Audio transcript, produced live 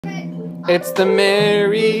It's the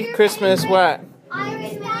Merry Christmas what?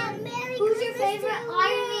 Iron Man. Who's your favorite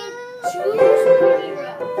Iron Man 2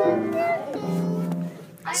 superhero?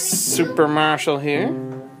 Super Marshall here.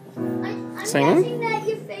 I'm Singing. guessing that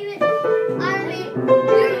your favorite Iron Man.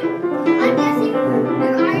 I'm guessing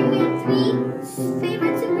your Iron Man 3's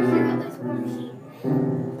favorite superhero is War Machine.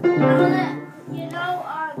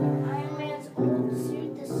 Iron Man's old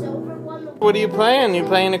suit, the silver one. What are you playing? You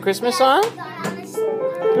playing a Christmas song?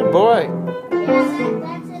 Good boy. Yeah,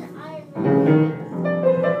 that's an Iron Man.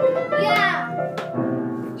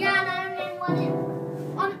 Yeah. Yeah, an Iron Man 1 and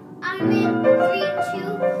Iron Man 3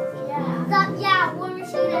 and 2. Yeah, War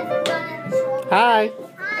Machine has a gun and a shoulder. Hi.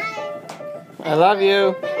 Hi. I love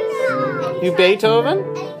you. You Beethoven?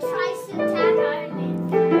 And he tries to attack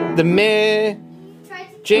Iron Man. The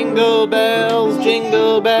jingle bells,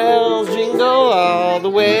 jingle all the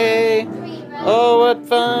way. Oh, what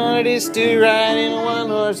fun it is to ride in a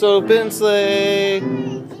one-horse open sleigh.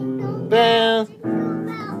 Bell.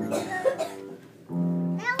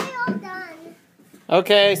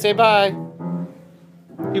 Okay, say bye.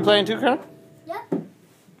 You playing too, Carter? Yep.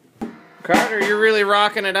 Carter, you're really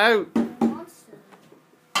rocking it out. Monster.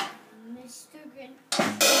 Mr. Grin.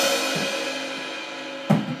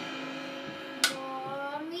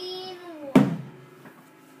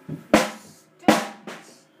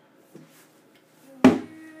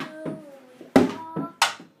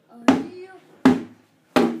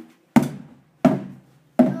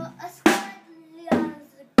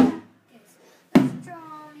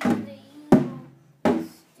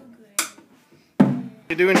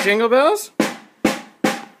 You doing jingle bells?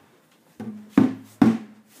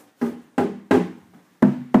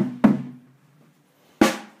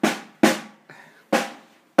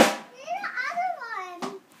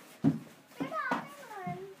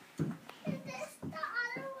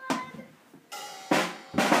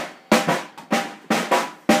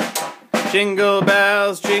 Jingle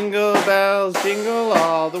bells, jingle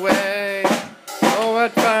all the way. Oh,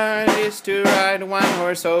 what fun it is to ride a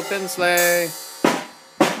one-horse open sleigh.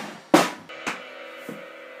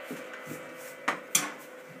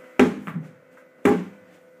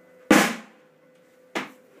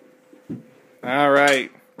 All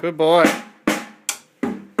right, good boy.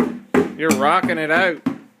 You're rocking it out.